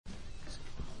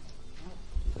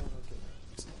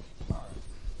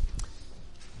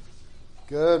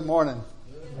Good morning.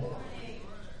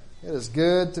 It is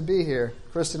good to be here.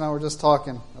 Christy and I were just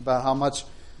talking about how much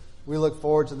we look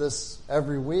forward to this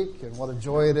every week and what a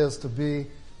joy it is to be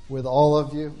with all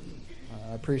of you.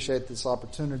 I appreciate this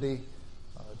opportunity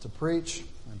to preach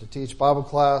and to teach Bible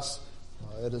class.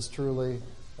 It is truly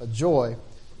a joy.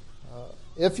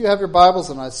 If you have your Bibles,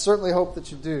 and I certainly hope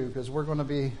that you do, because we're going to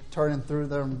be turning through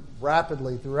them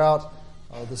rapidly throughout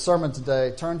the sermon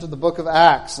today, turn to the book of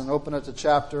Acts and open it to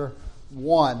chapter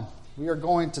 1. We are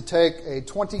going to take a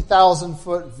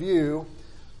 20,000-foot view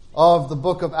of the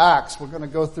book of Acts. We're going to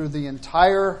go through the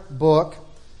entire book.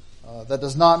 That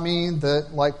does not mean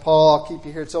that, like Paul, I'll keep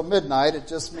you here till midnight. It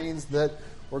just means that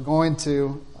we're going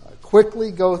to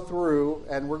quickly go through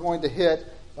and we're going to hit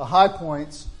the high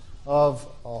points of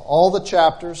all the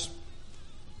chapters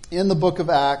in the book of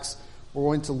Acts. We're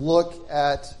going to look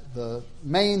at the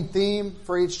main theme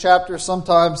for each chapter.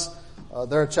 Sometimes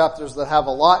there are chapters that have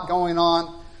a lot going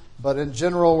on, but in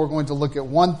general we're going to look at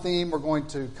one theme. We're going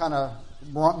to kind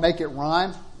of make it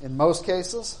rhyme in most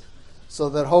cases so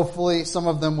that hopefully some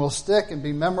of them will stick and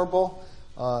be memorable.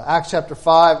 Acts chapter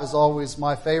 5 is always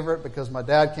my favorite because my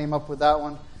dad came up with that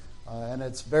one, and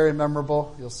it's very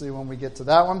memorable. You'll see when we get to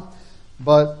that one.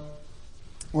 But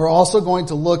we're also going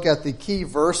to look at the key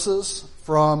verses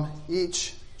from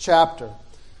each chapter.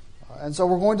 And so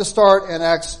we're going to start in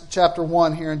Acts chapter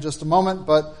 1 here in just a moment,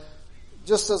 but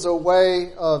just as a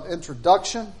way of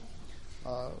introduction,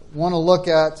 want to look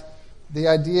at the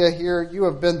idea here. You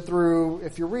have been through,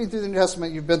 if you're reading through the New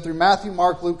Testament, you've been through Matthew,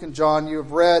 Mark, Luke, and John. You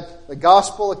have read the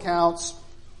gospel accounts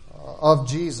of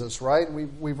Jesus, right?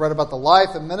 We've read about the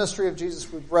life and ministry of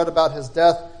Jesus. We've read about his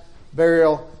death,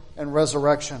 burial, and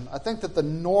resurrection. I think that the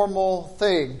normal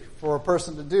thing for a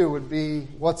person to do would be,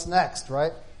 what's next,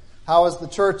 right? How is the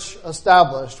church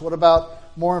established? What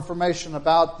about more information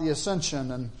about the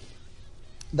ascension? And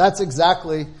that's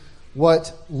exactly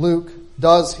what Luke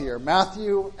does here.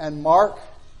 Matthew and Mark,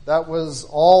 that was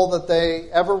all that they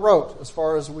ever wrote as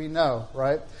far as we know,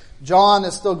 right? John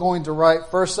is still going to write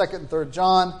 1st, 2nd, and 3rd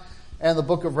John and the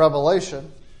book of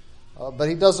Revelation, but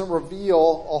he doesn't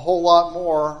reveal a whole lot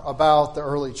more about the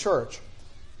early church.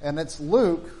 And it's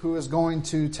Luke who is going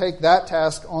to take that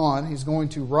task on. He's going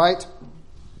to write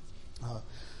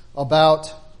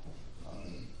about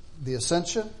the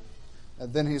ascension,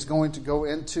 and then he's going to go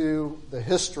into the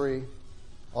history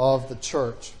of the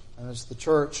church, and it's the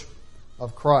church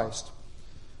of Christ.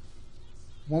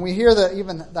 When we hear that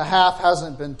even the half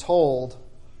hasn't been told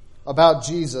about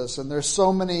Jesus, and there's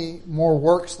so many more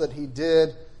works that he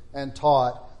did and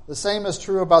taught, the same is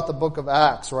true about the book of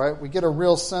Acts, right? We get a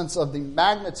real sense of the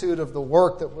magnitude of the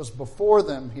work that was before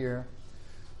them here,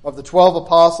 of the 12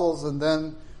 apostles, and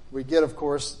then we get, of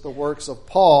course, the works of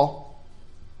Paul.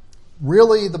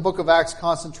 Really, the book of Acts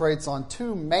concentrates on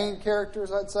two main characters,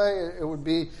 I'd say. It would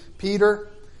be Peter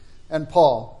and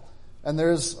Paul. And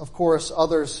there's, of course,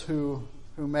 others who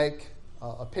make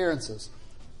appearances.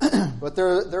 But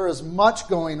there is much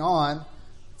going on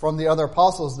from the other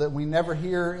apostles that we never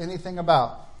hear anything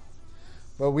about.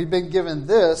 But we've been given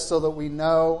this so that we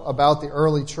know about the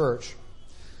early church.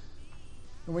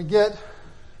 And we get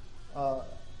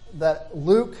that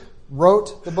Luke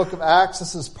wrote the book of Acts.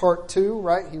 This is part 2,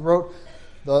 right? He wrote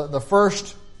the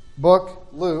first book,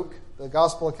 Luke, the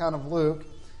gospel account of Luke.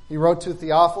 He wrote to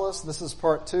Theophilus. This is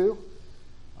part 2.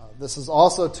 This is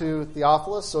also to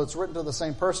Theophilus, so it's written to the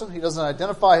same person. He doesn't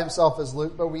identify himself as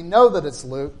Luke, but we know that it's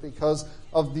Luke because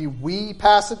of the we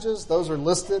passages. Those are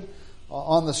listed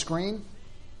on the screen.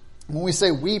 When we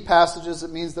say we passages,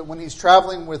 it means that when he's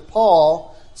traveling with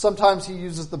Paul, sometimes he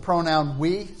uses the pronoun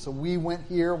we. So we went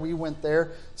here, we went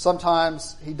there.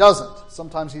 Sometimes he doesn't.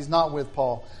 Sometimes he's not with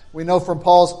Paul. We know from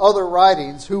Paul's other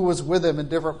writings who was with him in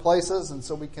different places, and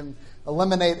so we can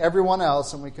eliminate everyone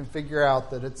else and we can figure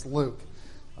out that it's Luke.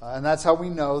 And that's how we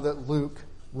know that Luke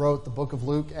wrote the book of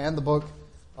Luke and the book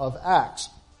of Acts.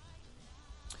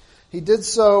 He did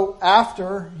so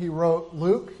after he wrote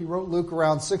Luke. He wrote Luke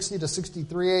around 60 to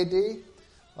 63 AD.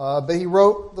 But he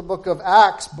wrote the book of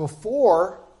Acts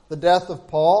before the death of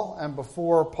Paul and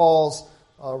before Paul's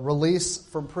release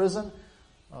from prison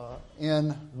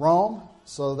in Rome.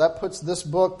 So that puts this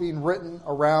book being written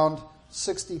around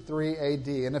 63 AD.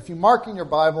 And if you mark in your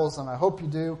Bibles, and I hope you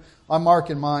do, I mark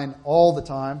in mine all the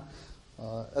time.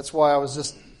 That's why I was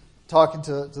just talking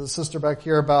to the sister back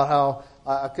here about how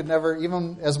I could never,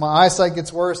 even as my eyesight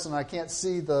gets worse and I can't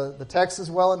see the text as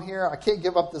well in here, I can't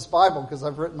give up this Bible because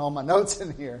I've written all my notes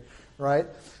in here, right?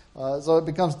 So it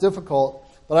becomes difficult.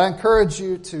 But I encourage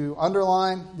you to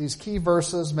underline these key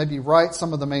verses, maybe write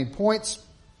some of the main points.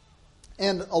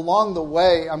 And along the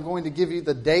way, I'm going to give you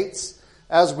the dates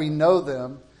as we know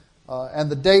them and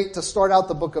the date to start out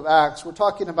the book of Acts, we're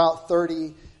talking about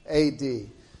 30 A.D.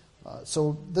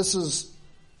 So this is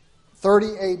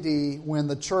 30 A.D. when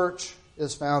the church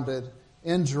is founded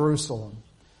in Jerusalem.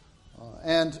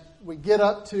 And we get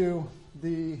up to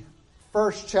the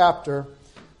first chapter,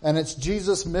 and it's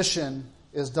Jesus' mission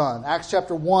is done. Acts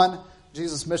chapter 1,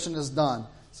 Jesus' mission is done.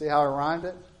 See how I rhymed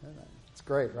it? It's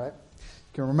great, right?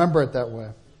 You can remember it that way.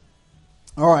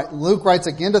 All right, Luke writes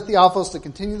again to Theophilus to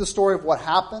continue the story of what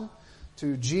happened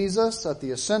to Jesus at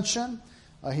the ascension.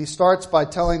 He starts by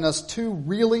telling us two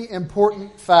really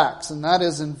important facts, and that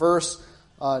is in verse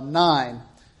 9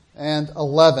 and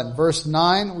 11. Verse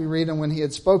 9, we read, "And when he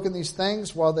had spoken these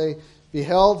things, while they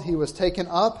beheld, he was taken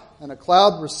up, and a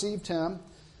cloud received him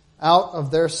out of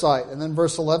their sight." And then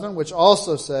verse 11, which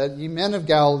also said, "Ye men of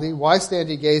Galilee, why stand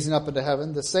ye gazing up into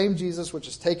heaven? The same Jesus which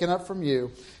is taken up from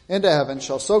you into heaven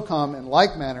shall so come in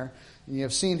like manner, and ye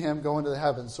have seen him go into the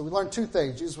heavens." So we learned two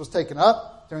things. Jesus was taken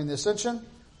up during the ascension,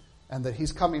 and that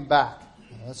he's coming back.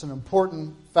 That's an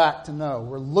important fact to know.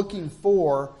 We're looking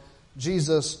for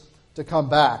Jesus to come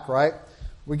back, right?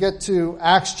 We get to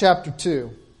Acts chapter 2.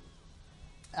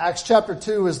 Acts chapter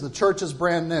 2 is the church is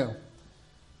brand new.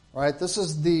 Right? This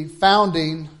is the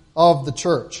founding of the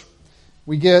church.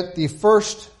 We get the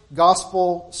first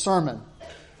gospel sermon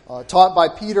taught by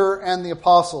Peter and the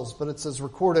apostles, but it says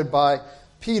recorded by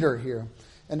Peter here.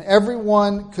 And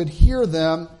everyone could hear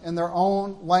them in their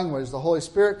own language. The Holy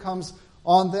Spirit comes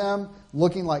on them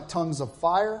looking like tongues of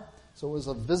fire. So it was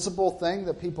a visible thing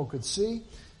that people could see.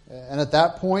 And at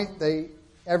that point,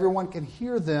 everyone can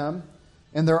hear them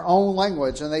in their own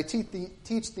language. And they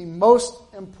teach the most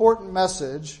important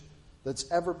message that's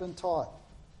ever been taught.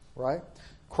 Right?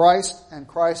 Christ and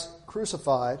Christ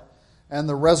crucified and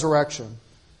the resurrection.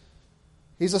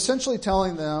 He's essentially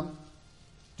telling them,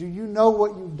 do you know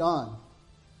what you've done?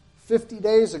 50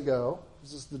 days ago,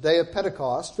 this is the day of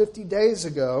Pentecost, 50 days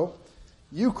ago,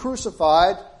 you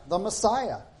crucified the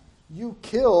Messiah. You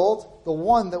killed the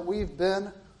one that we've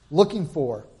been looking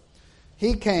for.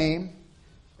 He came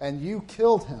and you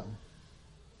killed him.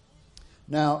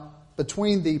 Now,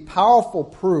 between the powerful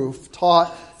proof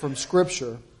taught from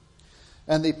Scripture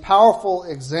and the powerful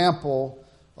example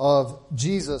of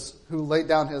Jesus who laid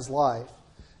down his life,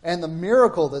 and the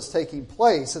miracle that's taking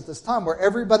place at this time where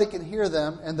everybody can hear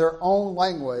them in their own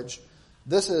language,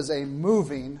 this is a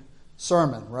moving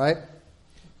sermon, right?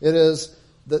 It is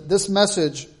that this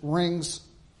message rings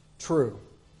true.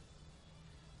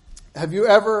 Have you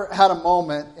ever had a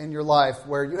moment in your life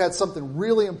where you had something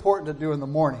really important to do in the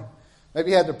morning? Maybe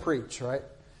you had to preach, right?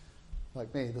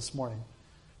 Like me this morning.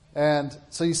 And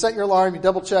so you set your alarm, you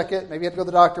double check it, maybe you have to go to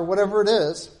the doctor, whatever it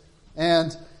is,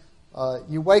 and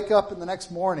you wake up in the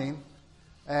next morning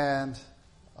and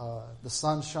the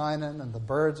sun's shining and the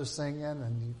birds are singing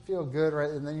and you feel good,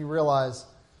 right? And then you realize,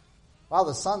 wow,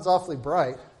 the sun's awfully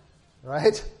bright,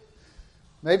 right?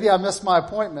 Maybe I missed my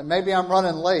appointment. Maybe I'm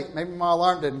running late. Maybe my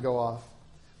alarm didn't go off.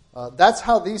 That's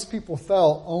how these people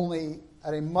felt, only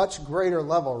at a much greater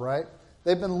level, right?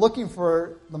 They've been looking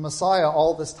for the Messiah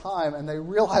all this time, and they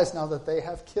realize now that they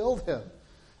have killed him,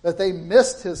 that they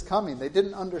missed his coming. They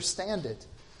didn't understand it.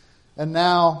 And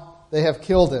now they have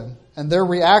killed him. And their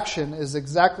reaction is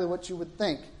exactly what you would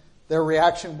think their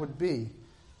reaction would be.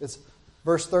 It's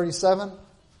verse 37.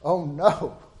 Oh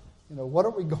no. What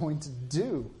are we going to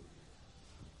do?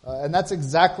 And that's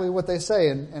exactly what they say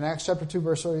in Acts chapter 2,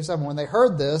 verse 37. When they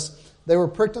heard this, they were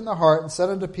pricked in the heart and said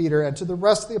unto Peter and to the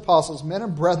rest of the apostles, Men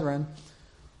and brethren,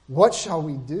 what shall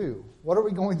we do? What are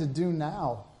we going to do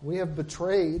now? We have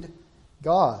betrayed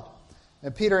God.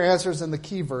 And Peter answers in the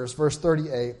key verse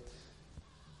 38.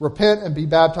 Repent and be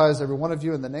baptized, every one of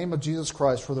you, in the name of Jesus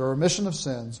Christ for the remission of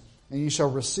sins, and ye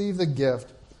shall receive the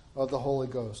gift of the Holy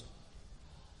Ghost.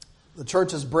 The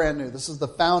church is brand new. This is the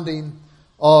founding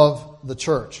of the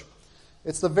church.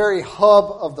 It's the very hub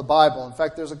of the Bible. In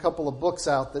fact, there's a couple of books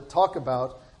out that talk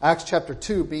about Acts chapter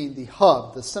 2 being the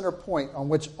hub, the center point on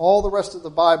which all the rest of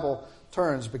the Bible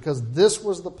turns, because this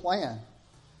was the plan.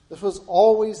 This was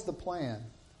always the plan.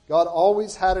 God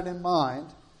always had it in mind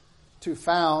to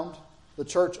found the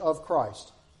church of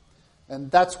Christ. And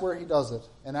that's where he does it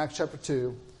in Acts chapter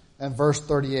 2 and verse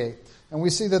 38. And we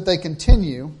see that they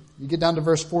continue. You get down to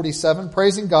verse 47,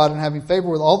 praising God and having favor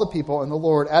with all the people, and the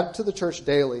Lord added to the church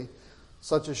daily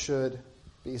such as should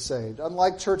be saved.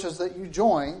 Unlike churches that you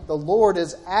join, the Lord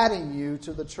is adding you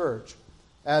to the church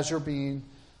as you're being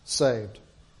saved.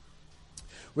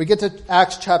 We get to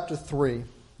Acts chapter 3.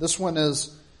 This one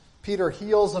is Peter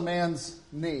heals a man's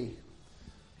knee.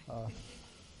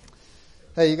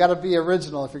 Hey, you got to be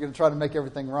original if you're going to try to make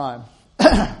everything rhyme.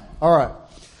 All right.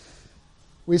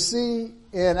 We see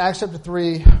in Acts chapter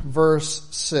 3, verse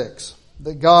 6,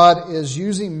 that God is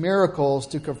using miracles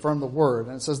to confirm the word.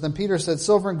 And it says, Then Peter said,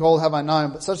 Silver and gold have I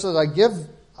none, but such as I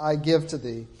give to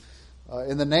thee.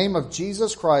 In the name of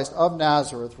Jesus Christ of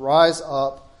Nazareth, rise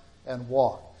up and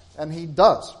walk. And he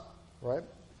does, right?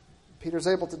 Peter's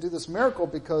able to do this miracle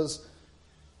because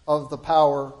of the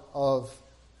power of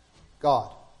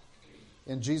God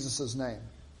in Jesus' name.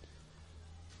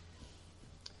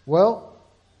 Well,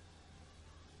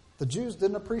 the Jews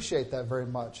didn't appreciate that very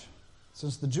much.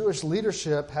 Since the Jewish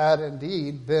leadership had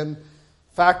indeed been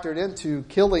factored into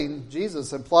killing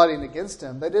Jesus and plotting against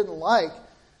him, they didn't like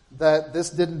that this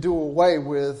didn't do away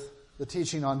with the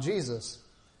teaching on Jesus.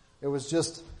 It was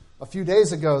just a few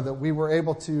days ago that we were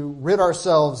able to rid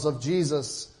ourselves of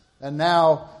Jesus, and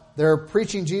now they're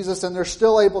preaching Jesus and they're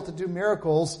still able to do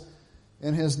miracles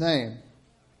in his name.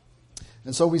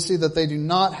 And so we see that they do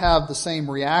not have the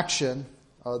same reaction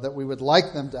that we would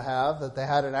like them to have, that they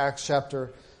had in Acts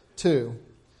chapter 2.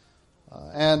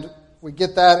 And we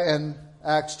get that in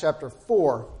Acts chapter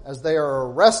 4, as they are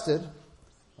arrested.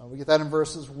 We get that in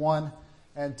verses 1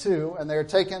 and 2, and they are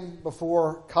taken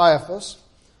before Caiaphas.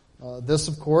 This,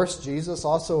 of course, Jesus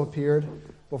also appeared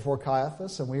before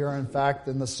Caiaphas, and we are in fact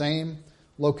in the same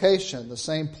location, the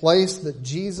same place that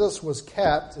Jesus was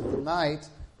kept at the night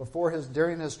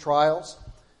during his trials.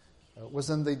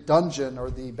 Was in the dungeon or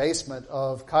the basement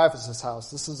of Caiaphas' house.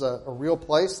 This is a real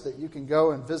place that you can go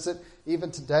and visit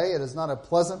even today. It is not a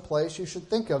pleasant place. You should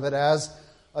think of it as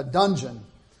a dungeon.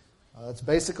 That's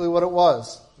basically what it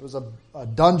was. It was a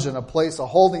dungeon, a place, a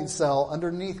holding cell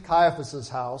underneath Caiaphas'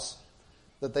 house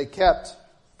that they kept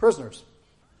prisoners.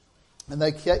 And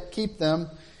they keep them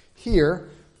here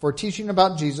for teaching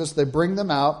about Jesus. They bring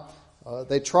them out.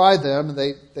 They try them. And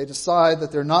they decide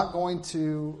that they're not going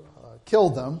to kill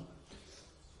them.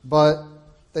 But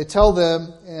they tell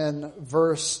them in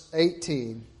verse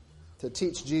 18 to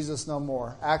teach Jesus no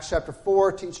more. Acts chapter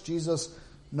 4, teach Jesus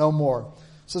no more.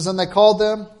 It says, And they called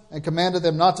them and commanded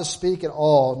them not to speak at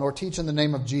all, nor teach in the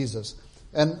name of Jesus.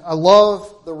 And I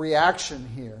love the reaction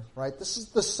here, right? This is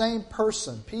the same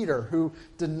person, Peter, who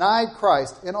denied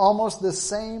Christ in almost the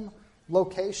same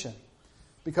location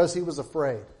because he was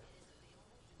afraid.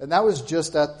 And that was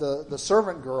just at the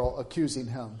servant girl accusing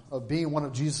him of being one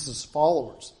of Jesus'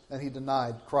 followers, and he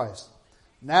denied Christ.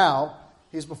 Now,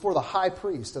 he's before the high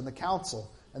priest and the council,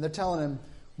 and they're telling him,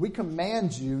 we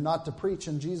command you not to preach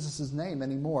in Jesus' name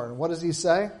anymore. And what does he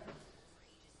say?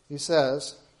 He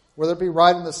says, Whether it be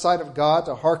right in the sight of God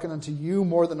to hearken unto you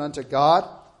more than unto God,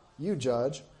 you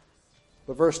judge.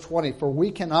 But verse 20, For we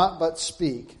cannot but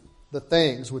speak the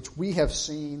things which we have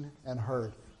seen and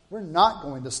heard. We're not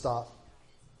going to stop.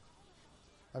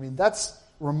 I mean, that's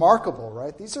remarkable,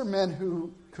 right? These are men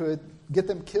who could get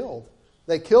them killed.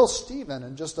 They kill Stephen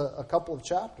in just a couple of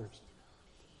chapters.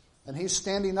 And he's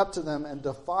standing up to them and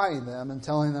defying them and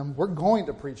telling them, we're going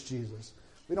to preach Jesus.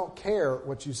 We don't care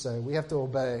what you say. We have to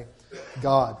obey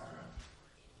God.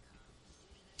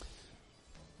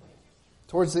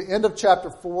 Towards the end of chapter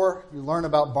 4, you learn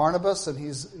about Barnabas, and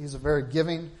he's a very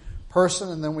giving person.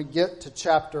 And then we get to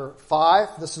chapter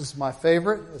 5. This is my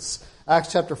favorite. It's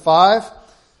Acts chapter 5.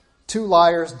 2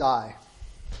 liars die.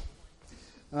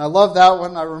 And I love that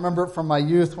one. I remember it from my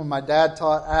youth when my dad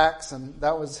taught Acts, and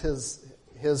that was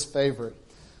his favorite.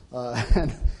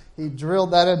 And he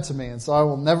drilled that into me, and so I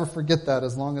will never forget that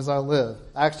as long as I live.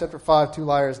 Acts chapter 5, 2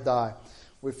 liars die.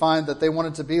 We find that they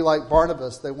wanted to be like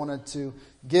Barnabas. They wanted to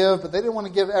give, but they didn't want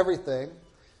to give everything,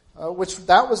 which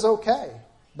that was okay.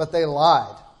 But they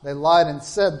lied. They lied and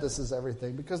said this is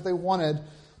everything because they wanted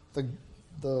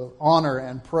the honor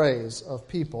and praise of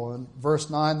people. In verse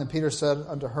 9, Then Peter said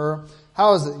unto her,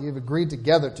 How is it you have agreed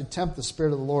together to tempt the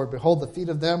Spirit of the Lord? Behold, the feet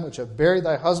of them which have buried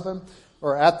thy husband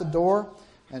are at the door,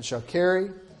 and shall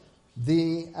carry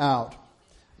thee out.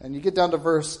 And you get down to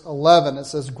verse 11. It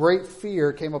says, Great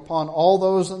fear came upon all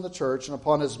those in the church, and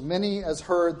upon as many as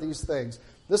heard these things.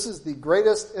 This is the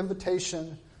greatest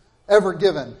invitation ever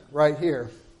given right here.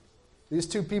 These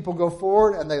two people go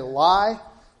forward and they lie,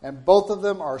 and both of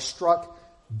them are struck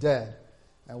dead.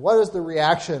 And what is the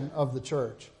reaction of the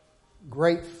church?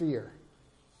 Great fear,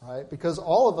 right? Because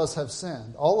all of us have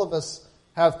sinned. All of us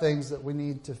have things that we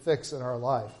need to fix in our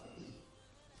life.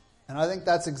 And I think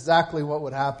that's exactly what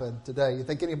would happen today. You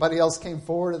think anybody else came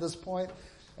forward at this point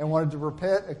and wanted to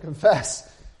repent and confess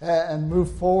and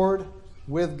move forward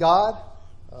with God?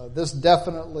 This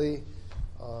definitely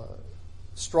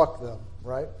struck them,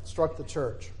 right? Struck the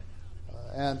church.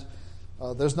 And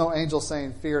there's no angel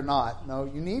saying, fear not. No,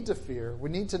 you need to fear. We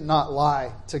need to not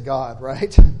lie to God,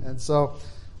 right? And so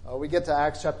we get to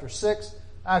Acts chapter 6.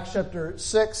 Acts chapter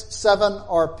 6, 7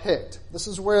 are picked. This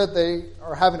is where they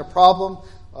are having a problem.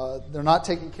 They're not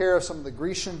taking care of some of the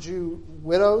Grecian Jew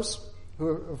widows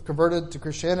who have converted to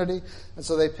Christianity. And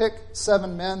so they pick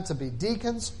 7 men to be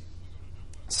deacons.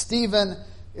 Stephen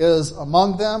is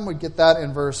among them. We get that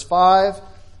in verse 5.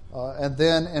 And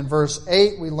then in verse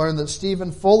 8, we learn that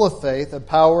Stephen, full of faith and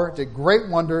power, did great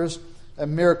wonders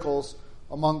and miracles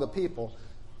among the people.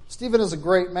 Stephen is a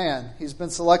great man. He's been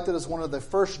selected as one of the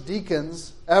first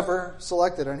deacons ever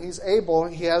selected. And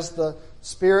he has the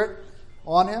Spirit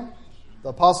on him. The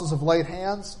apostles have laid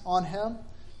hands on him.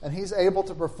 And he's able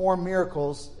to perform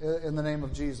miracles in the name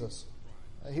of Jesus.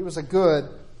 He was a good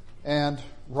and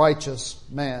righteous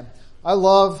man. I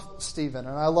love Stephen,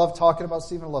 and I love talking about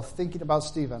Stephen. I love thinking about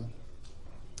Stephen.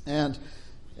 And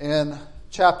in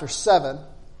chapter 7,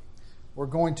 we're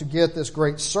going to get this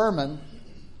great sermon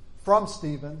from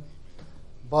Stephen,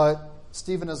 but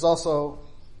Stephen is also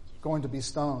going to be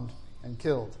stoned and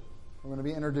killed. We're going to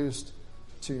be introduced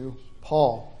to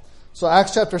Paul. So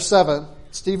Acts chapter 7,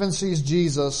 Stephen sees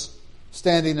Jesus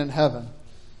standing in heaven.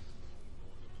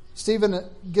 Stephen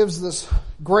gives this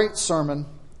great sermon.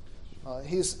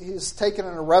 He's taken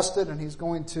and arrested, and he's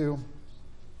going to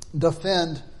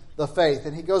defend the faith.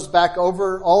 And he goes back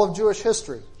over all of Jewish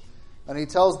history, and he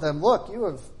tells them, look, you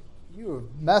have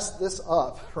messed this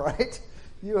up, right?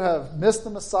 You have missed the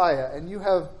Messiah, and you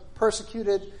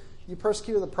persecuted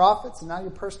the prophets, and now you're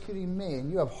persecuting me, and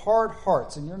you have hard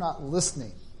hearts, and you're not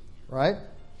listening, right?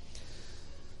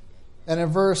 And in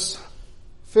verse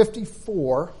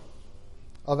 54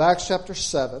 of Acts chapter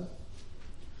 7,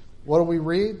 what do we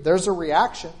read? There's a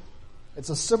reaction. It's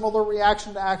a similar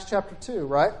reaction to Acts chapter 2,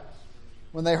 right?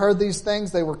 When they heard these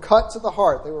things, they were cut to the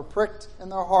heart. They were pricked in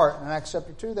their heart. In Acts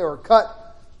chapter 2, they were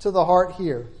cut to the heart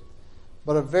here.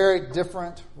 But a very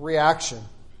different reaction.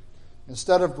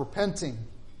 Instead of repenting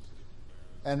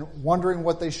and wondering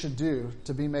what they should do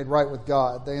to be made right with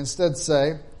God, they instead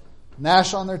say,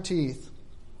 gnash on their teeth.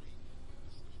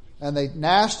 And they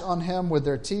gnashed on him with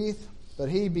their teeth. But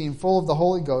he, being full of the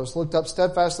Holy Ghost, looked up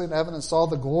steadfastly into heaven and saw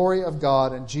the glory of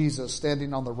God and Jesus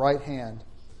standing on the right hand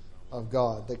of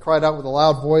God. They cried out with a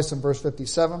loud voice in verse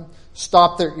 57,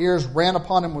 stopped their ears, ran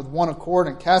upon him with one accord,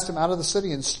 and cast him out of the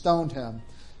city and stoned him.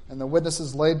 And the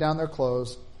witnesses laid down their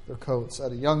clothes, their coats,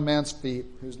 at a young man's feet,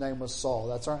 whose name was Saul.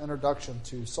 That's our introduction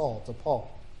to Saul, to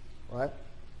Paul, right?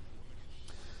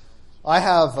 I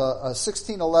have a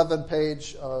 1611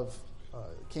 page of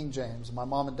King James. My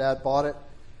mom and dad bought it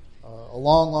a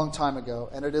long, long time ago,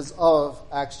 and it is of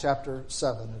Acts chapter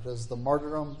 7. It is the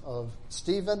martyrdom of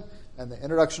Stephen and the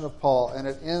introduction of Paul, and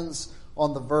it ends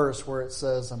on the verse where it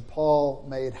says, and Paul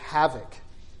made havoc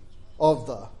of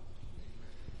the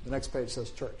next page says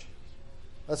church.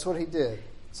 That's what he did.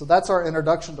 So that's our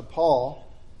introduction to Paul,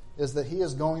 is that he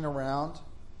is going around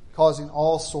causing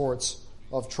all sorts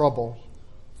of trouble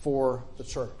for the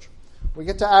church. We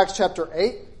get to Acts chapter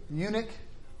 8. The eunuch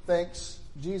thinks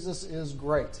Jesus is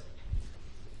great.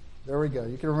 There we go.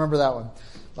 You can remember that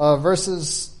one.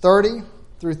 Verses 30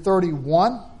 through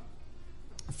 31.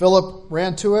 Philip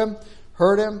ran to him,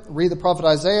 heard him read the prophet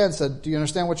Isaiah, and said, do you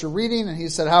understand what you're reading? And he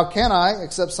said, how can I,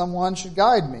 except someone should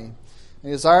guide me? And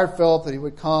he desired Philip that he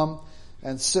would come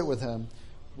and sit with him.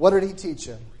 What did he teach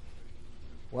him?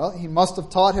 Well, he must have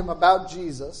taught him about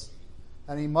Jesus,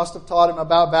 and he must have taught him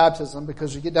about baptism,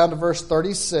 because you get down to verse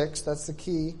 36, that's the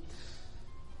key.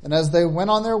 And as they went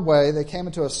on their way, they came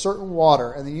into a certain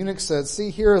water. And the eunuch said, see,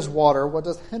 here is water. What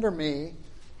does hinder me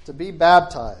to be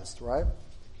baptized? Right?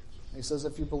 And he says,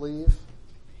 if you believe,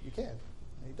 you can.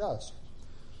 And he does.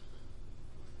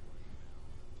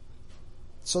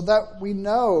 So that we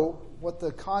know what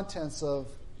the contents of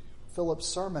Philip's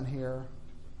sermon here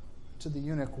to the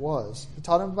eunuch was. He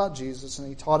taught him about Jesus, and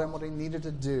he taught him what he needed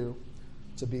to do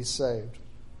to be saved.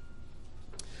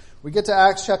 We get to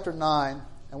Acts chapter 9.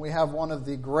 And we have one of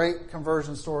the great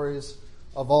conversion stories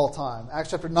of all time.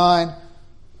 Acts chapter 9,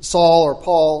 Saul or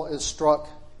Paul is struck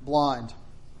blind.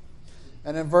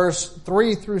 And in verse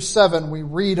 3 through 7, we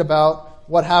read about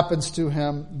what happens to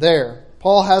him there.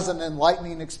 Paul has an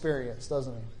enlightening experience,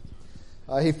 doesn't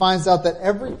he? He finds out that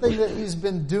everything that he's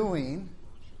been doing,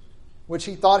 which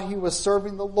he thought he was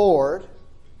serving the Lord,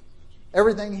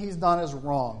 everything he's done is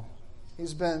wrong.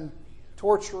 He's been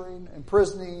torturing,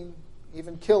 imprisoning,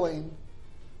 even killing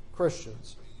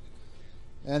Christians.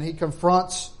 And he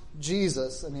confronts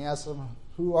Jesus and he asks him,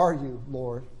 who are you,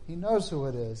 Lord? He knows who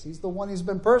it is. He's the one he's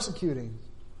been persecuting.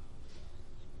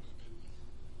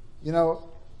 You know,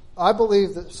 I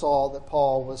believe that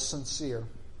Paul was sincere,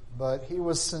 but he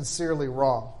was sincerely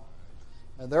wrong.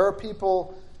 And there are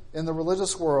people in the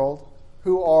religious world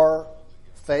who are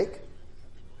fake,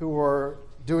 who are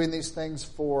doing these things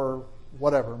for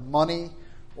whatever, money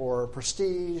or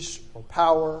prestige or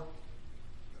power.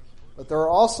 But there are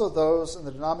also those in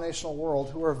the denominational world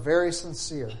who are very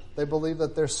sincere. They believe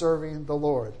that they're serving the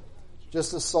Lord,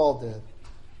 just as Saul did.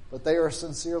 But they are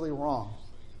sincerely wrong.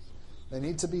 They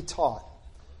need to be taught.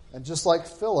 And just like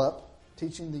Philip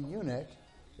teaching the eunuch,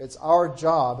 it's our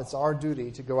job, it's our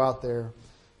duty to go out there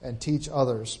and teach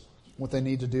others what they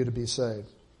need to do to be saved.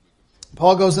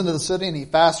 Paul goes into the city and he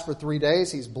fasts for 3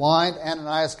 days. He's blind.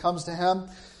 Ananias comes to him.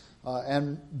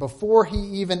 And before he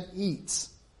even eats,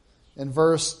 in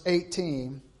verse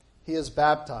 18, he is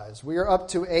baptized. We are up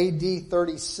to AD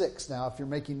 36 now. If you're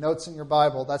making notes in your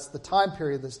Bible, that's the time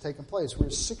period that's taken place. We're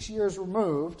 6 years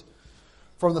removed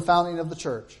from the founding of the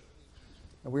church.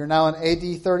 And we are now in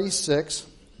AD 36.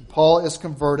 Paul is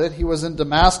converted. He was in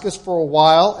Damascus for a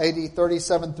while, AD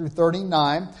 37 through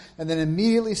 39, and then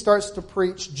immediately starts to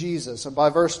preach Jesus. And by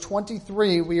verse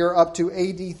 23, we are up to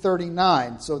AD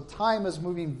 39. So time is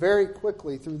moving very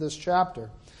quickly through this chapter.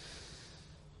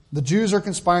 The Jews are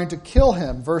conspiring to kill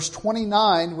him. Verse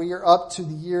 29, we are up to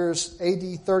the years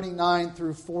AD 39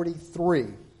 through 43,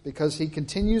 because he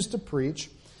continues to preach.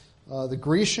 The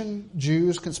Grecian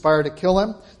Jews conspire to kill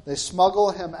him. They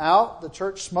smuggle him out. The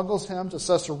church smuggles him to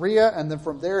Caesarea, and then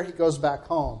from there he goes back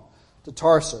home to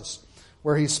Tarsus,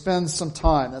 where he spends some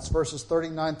time. That's verses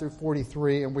 39 through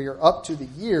 43, and we are up to the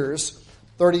years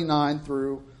 39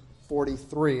 through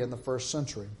 43 in the first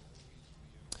century.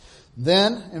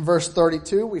 Then, in verse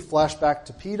 32, we flash back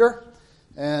to Peter,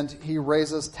 and he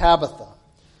raises Tabitha.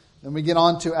 Then we get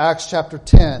on to Acts chapter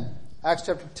 10. Acts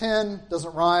chapter 10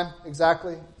 doesn't rhyme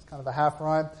exactly. It's kind of a half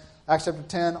rhyme. Acts chapter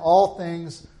 10, all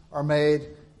things are made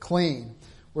clean.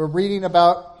 We're reading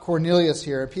about Cornelius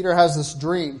here. Peter has this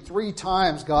dream. 3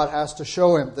 times God has to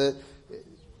show him that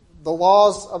the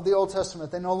laws of the Old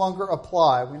Testament, they no longer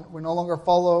apply. We no longer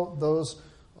follow those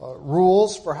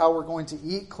rules for how we're going to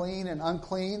eat clean and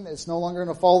unclean. It's no longer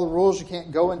going to follow the rules. You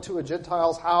can't go into a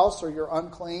Gentile's house or you're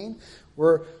unclean.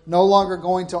 We're no longer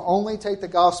going to only take the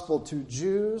gospel to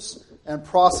Jews and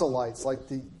proselytes. Like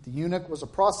the eunuch was a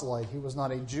proselyte. He was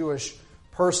not a Jewish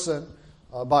person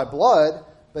by blood,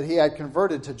 but he had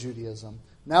converted to Judaism.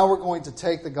 Now we're going to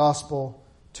take the gospel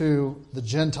to the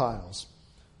Gentiles.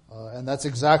 And that's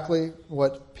exactly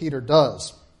what Peter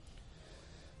does.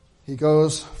 He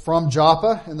goes from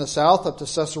Joppa in the south up to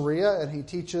Caesarea, and he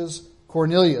teaches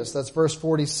Cornelius. That's verse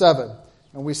 47.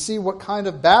 And we see what kind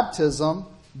of baptism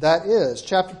that is.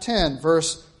 Chapter 10,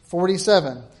 verse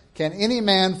 47. Can any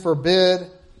man forbid,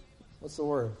 what's the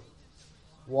word?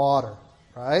 Water,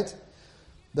 right?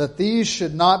 That these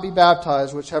should not be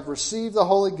baptized, which have received the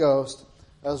Holy Ghost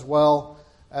as well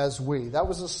as we. That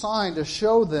was a sign to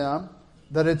show them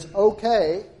that it's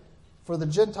okay for the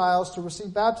Gentiles to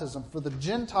receive baptism, for the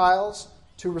Gentiles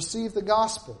to receive the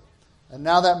gospel. And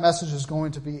now that message is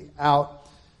going to be out.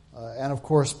 And of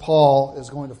course, Paul is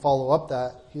going to follow up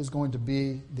that. He is going to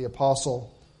be the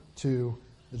apostle to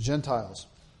the Gentiles.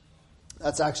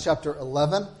 That's Acts chapter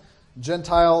 11.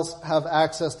 Gentiles have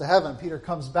access to heaven. Peter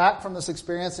comes back from this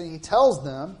experience and he tells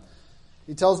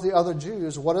the other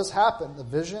Jews what has happened. The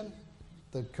vision,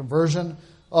 the conversion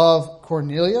of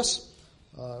Cornelius.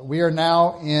 We are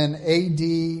now in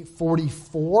AD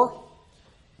 44,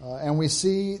 and we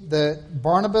see that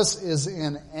Barnabas is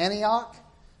in Antioch,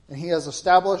 and he has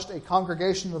established a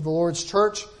congregation of the Lord's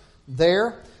church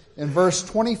there. In verse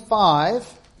 25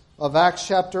 of Acts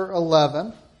chapter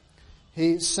 11,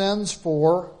 he sends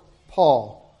for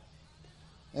Paul,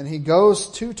 and he goes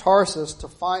to Tarsus to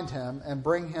find him and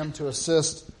bring him to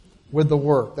assist with the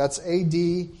work. That's AD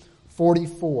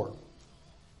 44.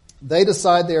 They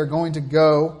decide they are going to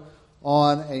go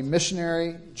on a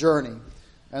missionary journey.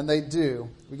 And they do.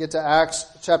 We get to Acts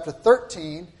chapter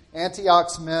 13.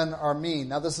 Antioch's men are mean.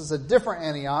 Now this is a different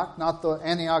Antioch, not the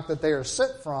Antioch that they are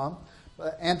sent from,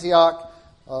 but Antioch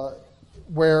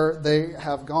where they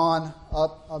have gone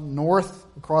up north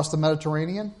across the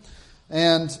Mediterranean.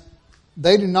 And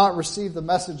they do not receive the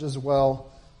message as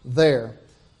well there.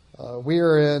 We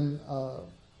are in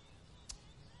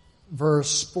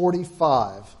verse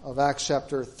 45 of Acts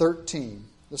chapter 13.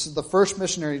 This is the first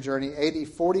missionary journey, AD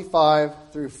 45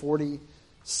 through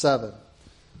 47.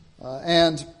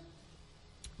 And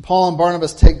Paul and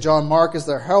Barnabas take John Mark as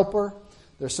their helper.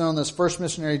 They're sent on this first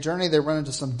missionary journey. They run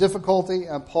into some difficulty,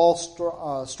 and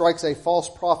Paul strikes a false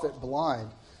prophet blind.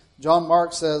 John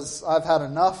Mark says, I've had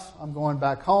enough. I'm going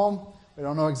back home. We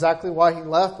don't know exactly why he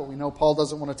left, but we know Paul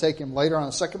doesn't want to take him later on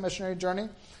a second missionary journey.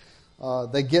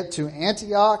 They get to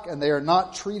Antioch, and they are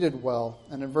not treated well.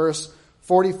 And in verse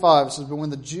 45, it says, But when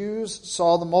the Jews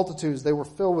saw the multitudes, they were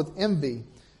filled with envy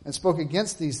and spoke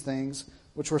against these things,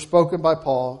 which were spoken by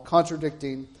Paul,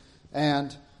 contradicting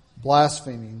and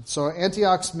blaspheming. So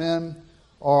Antioch's men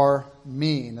are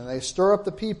mean, and they stir up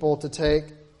the people to take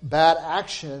bad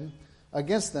action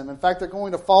against them. In fact, they're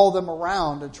going to follow them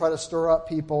around and try to stir up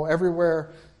people everywhere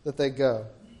that they go.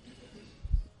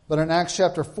 But in Acts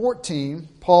chapter 14,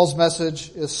 Paul's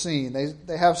message is seen.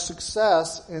 They have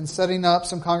success in setting up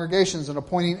some congregations and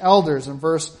appointing elders in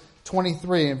verse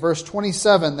 23. In verse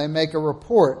 27, they make a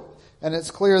report, and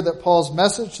it's clear that Paul's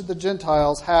message to the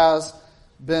Gentiles has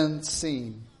been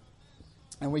seen.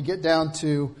 And we get down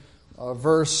to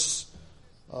verse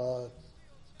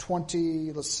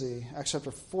 20, Acts chapter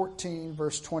 14,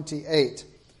 verse 28.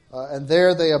 And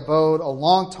there they abode a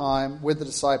long time with the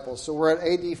disciples. So we're at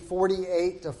AD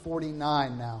 48 to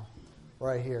 49 now,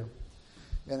 right here.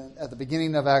 And at the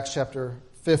beginning of Acts chapter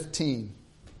 15.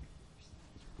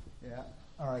 Yeah,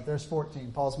 all right, there's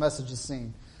 14. Paul's message is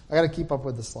seen. I got to keep up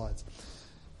with the slides.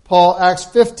 Acts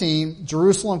 15,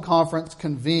 Jerusalem conference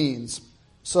convenes.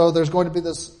 So there's going to be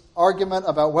this argument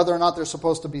about whether or not they're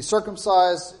supposed to be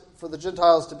circumcised for the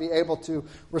Gentiles to be able to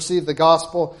receive the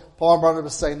gospel. Paul and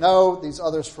Barnabas say no. These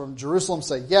others from Jerusalem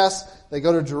say yes. They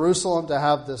go to Jerusalem to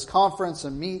have this conference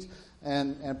and meet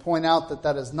and point out that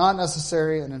that is not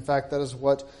necessary. And in fact, that is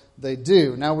what they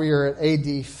do. Now we are at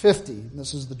AD 50.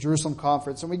 This is the Jerusalem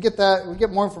conference. And we get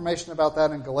more information about that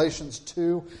in Galatians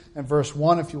 2 and verse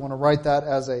 1 if you want to write that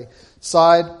as a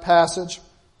side passage.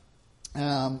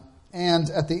 And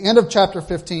at the end of chapter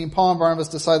 15, Paul and Barnabas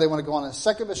decide they want to go on a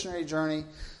second missionary journey.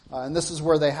 And this is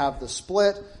where they have the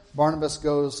split. Barnabas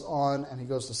goes on and he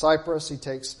goes to Cyprus. He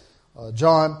takes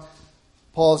John.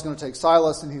 Paul is going to take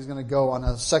Silas and he's going to go on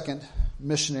a second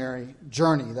missionary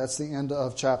journey. That's the end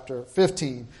of chapter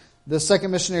 15. This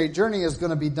second missionary journey is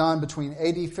going to be done between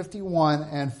AD 51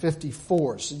 and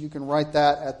 54. So you can write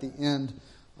that at the end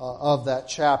of that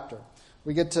chapter.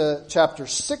 We get to chapter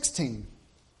 16.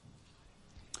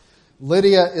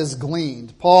 Lydia is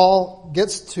gleaned. Paul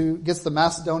gets the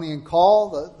Macedonian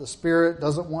call. The Spirit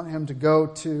doesn't want him to go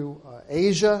to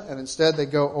Asia, and instead they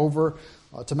go over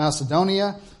to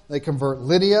Macedonia. They convert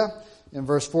Lydia in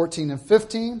verse 14 and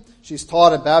 15. She's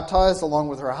taught and baptized along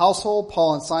with her household.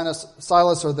 Paul and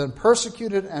Silas are then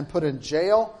persecuted and put in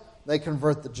jail. They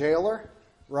convert the jailer,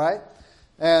 right?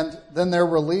 And then they're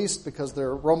released because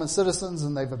they're Roman citizens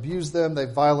and they've abused them. They've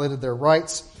violated their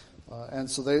rights. And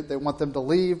so they want them to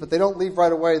leave, but they don't leave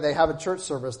right away. They have a church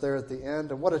service there at the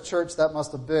end. And what a church that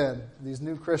must have been. These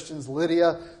new Christians,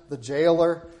 Lydia, the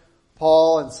jailer,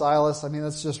 Paul and Silas. I mean,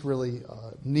 it's just really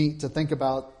neat to think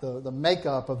about the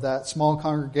makeup of that small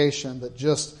congregation that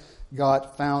just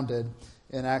got founded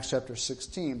in Acts chapter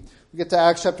 16. We get to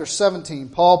Acts chapter 17.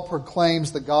 Paul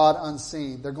proclaims the God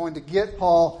unseen. They're going to get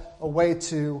Paul away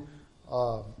to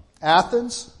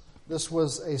Athens. This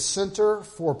was a center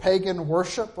for pagan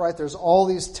worship, right? There's all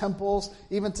these temples.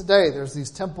 Even today, there's these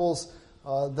temples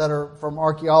that are from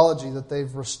archaeology that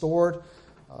they've restored.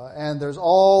 And there's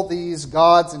all these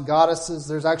gods and goddesses.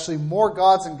 There's actually more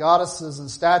gods and goddesses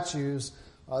and statues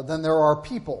than there are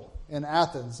people in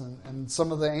Athens. And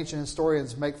some of the ancient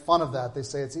historians make fun of that. They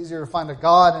say it's easier to find a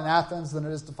god in Athens than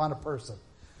it is to find a person.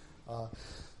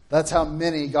 That's how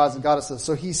many gods and goddesses.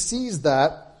 So he sees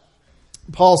that.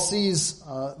 Paul sees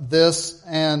this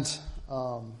and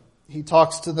he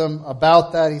talks to them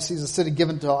about that. He sees a city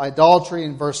given to idolatry.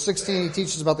 In verse 16, he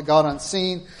teaches about the God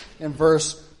unseen. In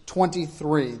verse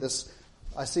 23,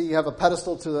 I see you have a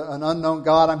pedestal to an unknown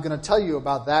God. I'm going to tell you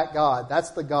about that God. That's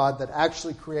the God that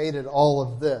actually created all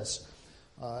of this.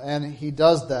 And he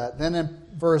does that. Then in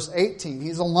verse 18,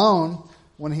 he's alone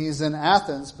when he's in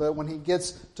Athens, but when he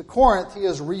gets to Corinth, he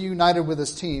is reunited with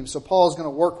his team. So Paul is going to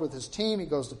work with his team. He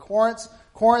goes to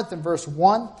Corinth in verse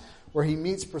 1, where he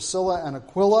meets Priscilla and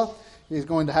Aquila. He's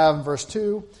going to have in verse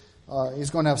 2, he's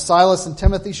going to have Silas and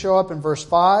Timothy show up in verse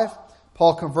 5.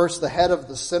 Paul converts the head of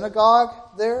the synagogue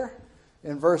there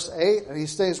in verse 8, and he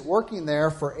stays working there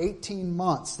for 18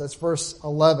 months. That's verse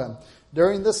 11.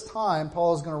 During this time,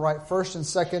 Paul is going to write 1st and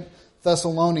 2nd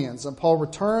Thessalonians. And Paul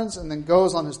returns and then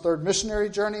goes on his third missionary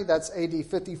journey. That's AD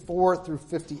 54 through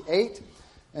 58.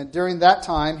 And during that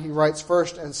time, he writes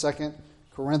 1st and 2nd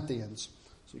Corinthians.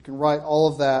 So you can write all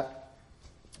of that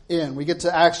in. We get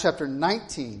to Acts chapter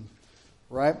 19,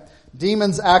 right?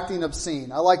 Demons acting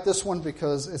obscene. I like this one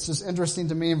because it's just interesting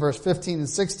to me in verse 15 and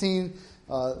 16.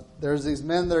 There's these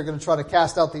men that are going to try to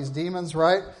cast out these demons,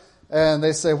 right? And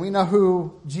they say, we know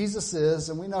who Jesus is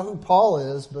and we know who Paul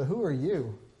is, but who are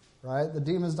you? Right? The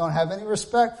demons don't have any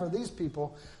respect for these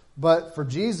people. But for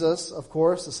Jesus, of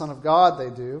course, the Son of God,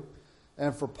 they do.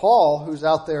 And for Paul, who's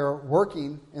out there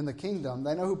working in the kingdom,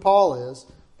 they know who Paul is,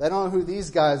 They don't know who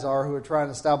these guys are who are trying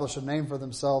to establish a name for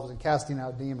themselves and casting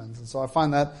out demons. And so I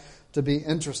find that to be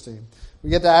interesting.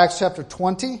 We get to Acts chapter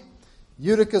 20.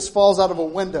 Eutychus falls out of a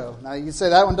window. Now you can say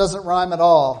that one doesn't rhyme at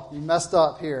all. You messed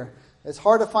up here. It's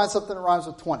hard to find something that rhymes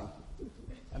with 20.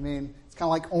 I mean, it's kind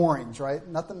of like orange, right?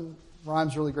 Nothing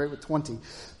rhymes really great with 20.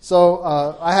 So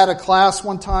I had a class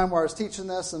one time where I was teaching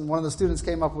this, and one of the students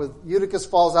came up with Eutychus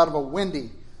falls out of a windy.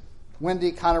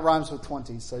 Windy kind of rhymes with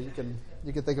 20, so you can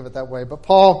think of it that way. But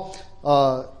Paul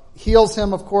heals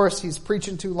him, of course. He's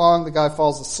preaching too long. The guy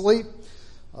falls asleep.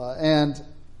 And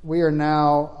we are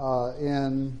now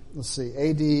in,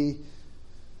 AD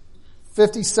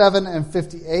 57 and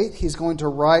 58. He's going to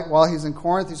write, while he's in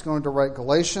Corinth, he's going to write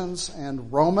Galatians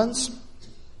and Romans.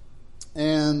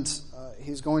 And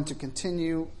he's going to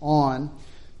continue on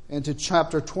into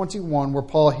chapter 21, where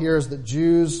Paul hears that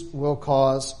Jews will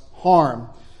cause harm.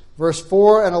 Verse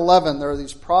 4 and 11, there are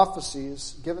these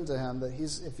prophecies given to him that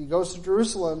if he goes to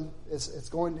Jerusalem, he's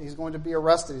going to be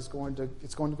arrested. It's going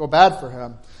to go bad for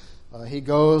him. He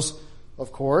goes,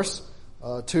 of course,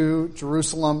 to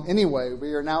Jerusalem anyway.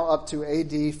 We are now up to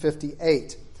AD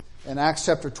 58. In Acts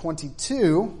chapter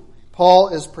 22, Paul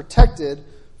is protected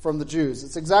from the Jews.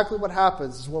 It's exactly what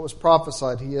happens. It's what was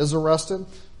prophesied. He is arrested.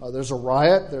 There's a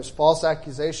riot. There's false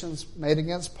accusations made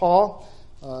against Paul.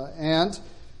 And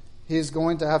he's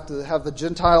going to have the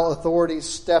Gentile authorities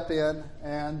step in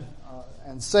and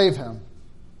save him.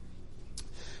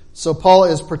 So Paul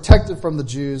is protected from the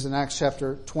Jews in Acts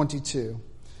chapter 22.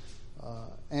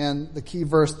 And the key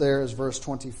verse there is verse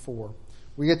 24.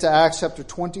 We get to Acts chapter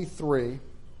 23.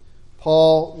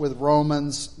 Paul with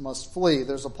Romans must flee.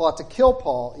 There's a plot to kill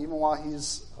Paul even while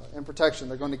he's in protection.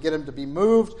 They're going to get him to be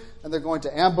moved, and they're going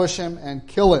to ambush him and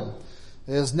kill him.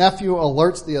 His nephew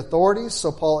alerts the authorities,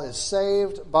 so Paul is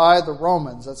saved by the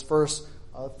Romans. That's verse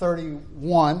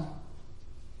 31,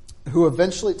 who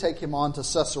eventually take him on to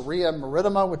Caesarea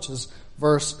Maritima, which is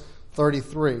verse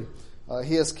 33.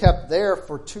 He is kept there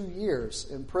for 2 years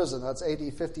in prison. That's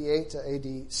AD 58 to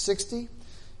AD 60.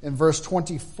 In verse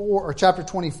 24, or chapter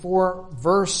 24,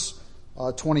 verse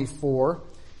 24,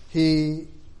 he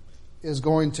is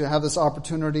going to have this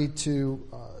opportunity to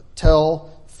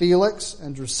tell Felix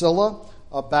and Drusilla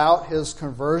about his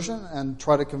conversion and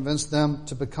try to convince them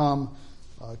to become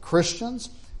Christians.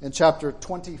 In chapter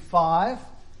 25,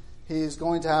 he's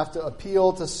going to have to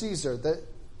appeal to Caesar.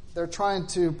 They're trying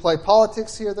to play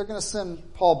politics here. They're going to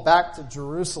send Paul back to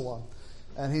Jerusalem.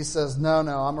 And he says, no,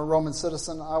 I'm a Roman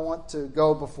citizen. I want to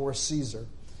go before Caesar.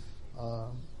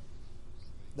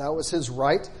 That was his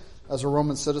right as a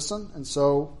Roman citizen. And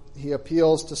so he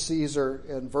appeals to Caesar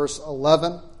in verse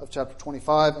 11 of chapter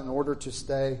 25 in order to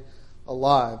stay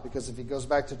alive. Because if he goes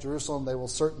back to Jerusalem, they will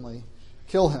certainly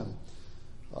kill him.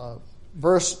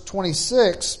 Verse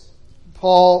 26,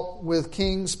 Paul with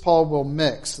kings, Paul will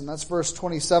mix. And that's verse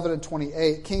 27 and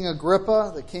 28. King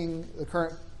Agrippa, the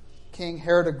current King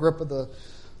Herod Agrippa the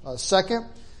second,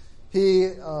 he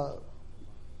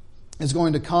is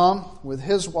going to come with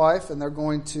his wife, and they're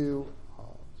going to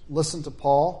listen to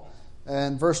Paul.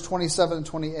 And verse 27 and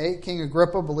 28, King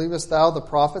Agrippa, believest thou the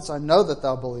prophets? I know that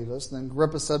thou believest. Then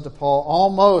Agrippa said to Paul,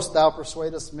 almost thou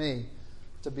persuadest me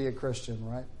to be a Christian,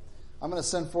 right? I'm going to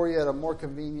send for you at a more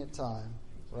convenient time,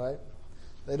 right?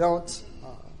 They don't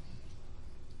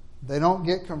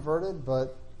get converted,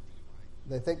 but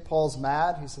they think Paul's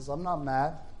mad. He says, I'm not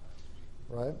mad,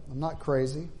 right? I'm not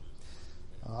crazy.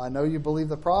 I know you believe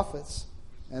the prophets.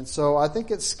 And so I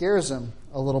think it scares him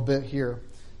a little bit here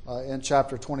in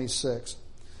chapter 26.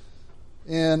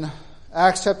 In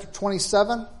Acts chapter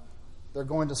 27, they're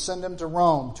going to send him to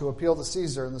Rome to appeal to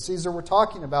Caesar. And the Caesar we're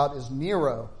talking about is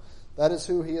Nero. That is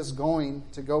who he is going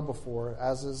to go before,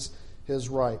 as is his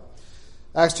right.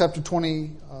 Acts chapter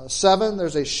 27,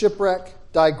 there's a shipwreck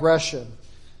digression.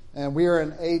 And we are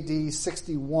in AD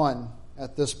 61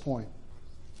 at this point.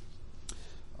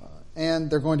 And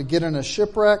they're going to get in a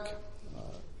shipwreck.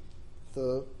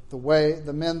 The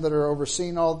men that are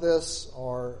overseeing all this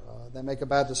they make a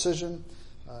bad decision.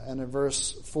 And in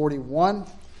verse 41,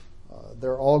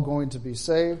 they're all going to be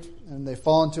saved. And they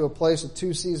fall into a place of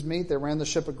 2 seas meet. They ran the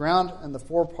ship aground, and the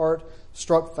forepart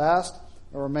struck fast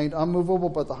and remained unmovable,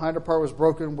 but the hinder part was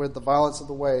broken with the violence of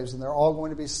the waves. And they're all going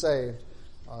to be saved.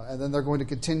 And then they're going to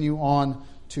continue on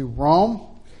to Rome.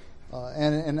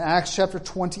 And in Acts chapter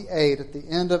 28, at the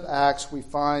end of Acts, we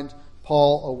find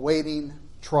Paul awaiting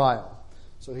trial.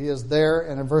 So he is there,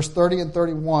 and in verse 30 and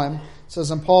 31, it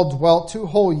says, And Paul dwelt 2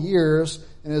 whole years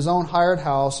in his own hired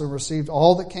house, and received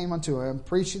all that came unto him,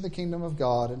 preaching the kingdom of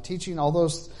God, and teaching all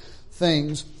those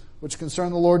things which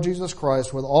concern the Lord Jesus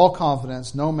Christ with all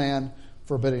confidence, no man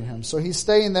forbidding him. So he's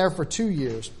staying there for 2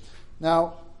 years.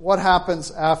 Now, what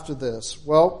happens after this?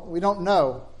 Well, we don't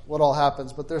know what all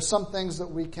happens, but there's some things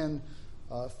that we can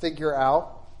figure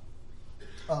out.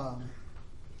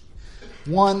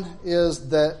 One is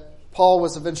that Paul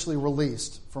was eventually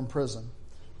released from prison,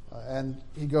 and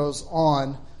he goes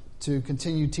on to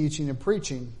continue teaching and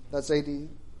preaching. That's AD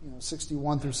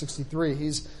 61 through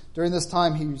 63. During this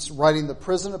time, he's writing the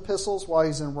prison epistles while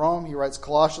he's in Rome. He writes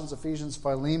Colossians, Ephesians,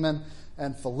 Philemon,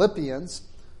 and Philippians.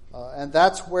 And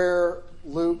that's where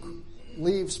Luke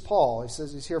leaves Paul. He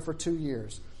says he's here for 2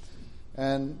 years.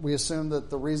 And we assume that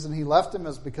the reason he left him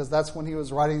is because that's when he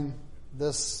was writing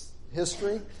this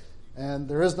history. And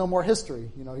there is no more history.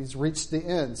 He's reached the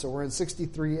end. So we're in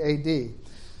 63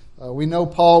 AD. We know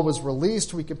Paul was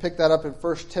released. We can pick that up in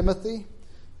 1 Timothy,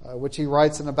 which he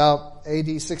writes in about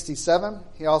AD 67.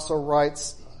 He also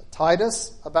writes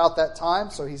Titus about that time,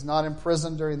 so he's not in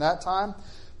prison during that time.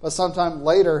 But sometime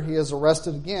later, he is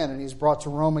arrested again, and he's brought to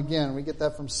Rome again. We get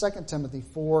that from 2 Timothy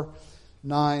 4,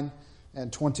 9,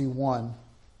 and 21.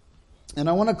 And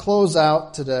I want to close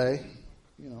out today.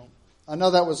 I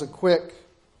know that was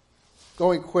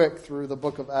going quick through the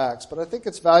book of Acts, but I think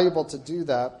it's valuable to do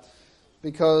that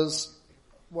because,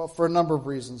 for a number of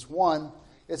reasons. One,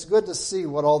 it's good to see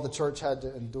what all the church had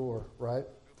to endure, right?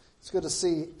 It's good to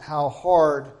see how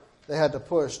hard they had to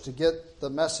push to get the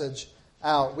message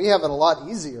out. We have it a lot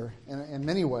easier in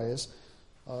many ways.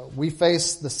 We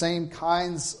face the same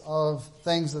kinds of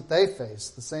things that they face,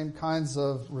 the same kinds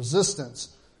of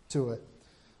resistance to it.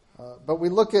 But we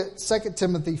look at 2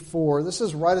 Timothy 4. This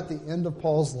is right at the end of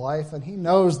Paul's life, and he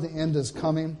knows the end is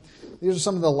coming. These are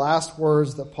some of the last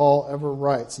words that Paul ever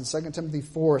writes. In 2 Timothy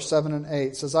 4, 7 and 8,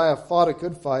 it says, I have fought a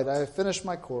good fight. I have finished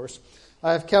my course.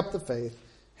 I have kept the faith.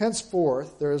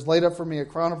 Henceforth, there is laid up for me a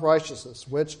crown of righteousness,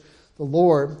 which the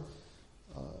Lord,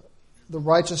 the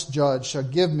righteous judge, shall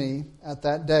give me at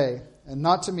that day, and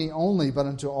not to me only, but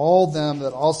unto all them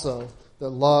that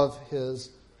love his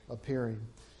appearing.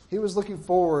 He was looking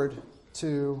forward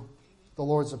to the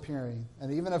Lord's appearing.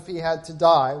 And even if he had to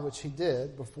die, which he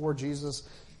did before Jesus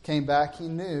came back, he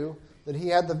knew that he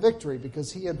had the victory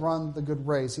because he had run the good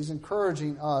race. He's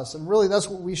encouraging us. And really, that's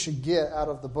what we should get out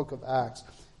of the book of Acts.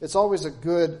 It's always a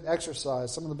good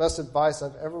exercise. Some of the best advice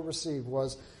I've ever received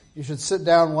was you should sit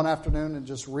down one afternoon and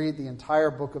just read the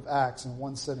entire book of Acts in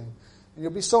one sitting. And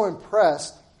you'll be so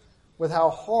impressed with how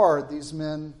hard these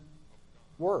men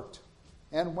worked,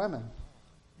 and women,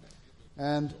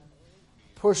 and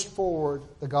pushed forward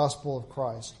the gospel of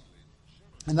Christ.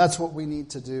 And that's what we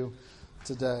need to do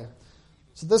today.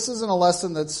 So this isn't a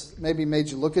lesson that's maybe made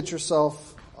you look at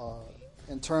yourself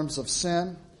in terms of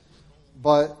sin,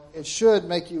 but it should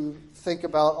make you think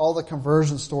about all the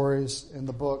conversion stories in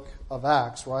the book of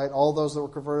Acts, right? All those that were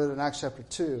converted in Acts chapter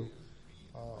 2,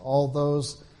 all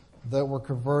those that were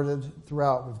converted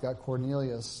throughout. We've got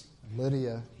Cornelius,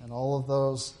 Lydia, and all of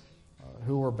those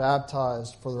who were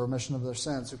baptized for the remission of their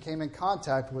sins, who came in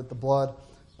contact with the blood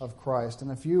of Christ.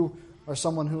 And if you are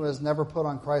someone who has never put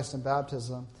on Christ in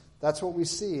baptism, that's what we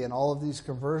see in all of these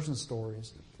conversion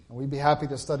stories. And we'd be happy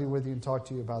to study with you and talk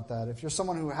to you about that. If you're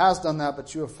someone who has done that,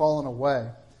 but you have fallen away,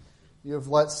 you have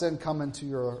let sin come into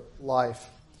your life,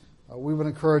 we would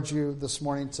encourage you this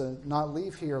morning to not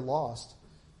leave here lost.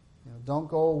 Don't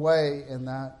go away in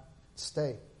that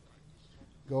state.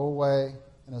 Go away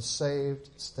in a saved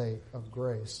state of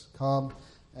grace. Come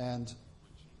and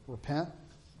repent,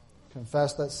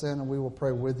 confess that sin, and we will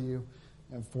pray with you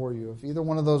and for you. If either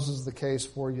one of those is the case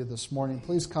for you this morning,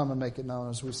 please come and make it known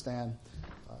as we stand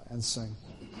and sing.